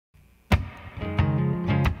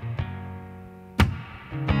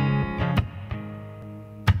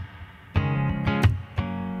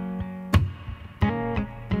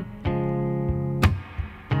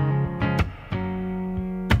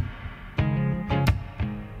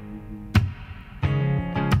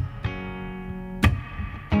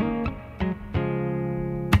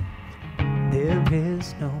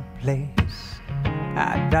There's no place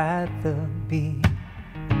I'd rather be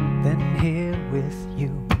than here with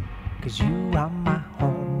you, 'cause you are my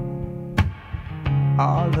home.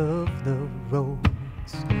 All of the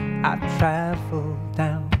roads I've traveled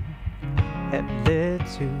down have led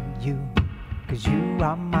to you, 'cause you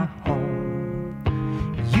are my home.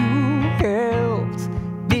 You helped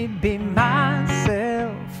me be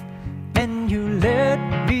myself, and you let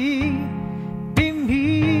me be me.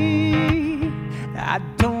 I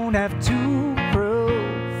don't have to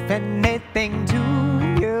prove anything to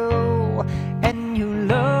you, and you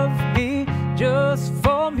love me just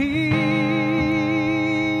for me.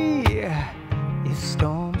 If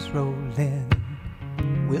storms roll in,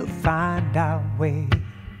 we'll find our way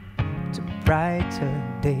to brighter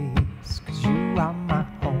days, 'cause you are my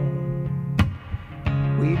home.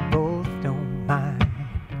 We both don't mind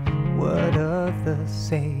what others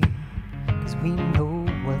say, 'cause we know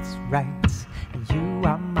what's right, and you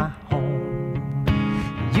are my home.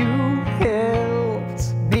 You helped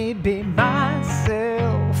me be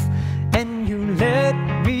myself, and you let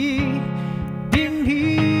me be me.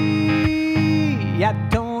 I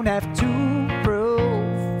don't have to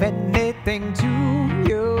prove anything to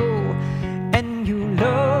you, and you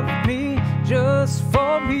love me just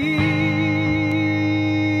for me.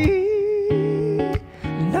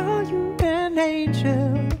 Lord, you're an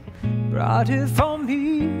angel, brought it for me,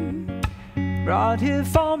 brought it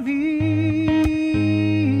for me.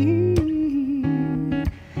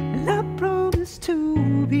 And I promise to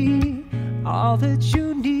be all that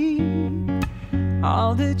you need,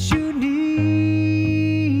 all that you need.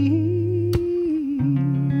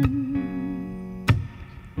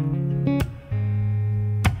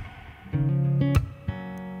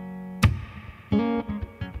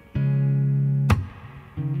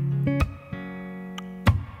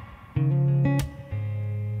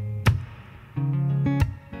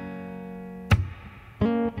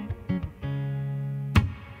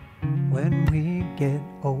 When we get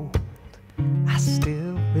old, I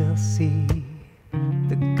still will see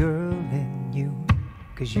the girl in you,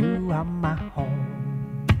 'cause you are my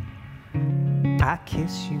home. I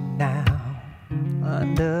kiss you now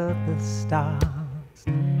under the stars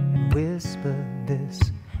and whisper this,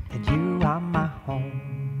 that you are my home,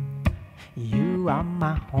 you are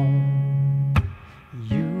my home.